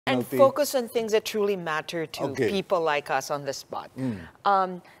And focus on things that truly matter to people like us on the spot.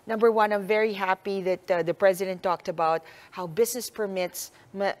 Number one, I'm very happy that the president talked about how business permits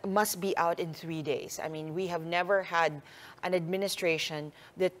must be out in 3 days. I mean, we have never had an administration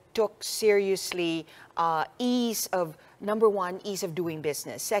that took seriously number one, ease of doing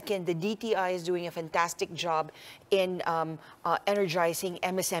business. Second, the DTI is doing a fantastic job in energizing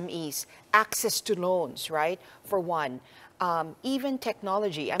MSMEs, access to loans, right, for one. Even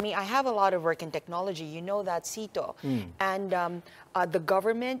technology. I mean, I have a lot of work in technology. You know that, Cito. And the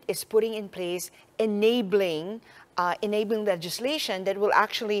government is putting in place enabling legislation that will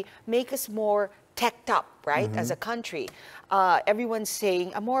actually make us more teched up, right, as a country. Everyone's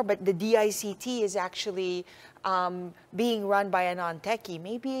saying, Amor, but the DICT is actually being run by a non-techie.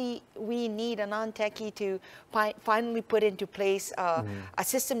 Maybe we need a non-techie to finally put into place a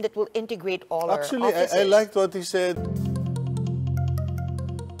system that will integrate all our offices. Actually, I liked what he said.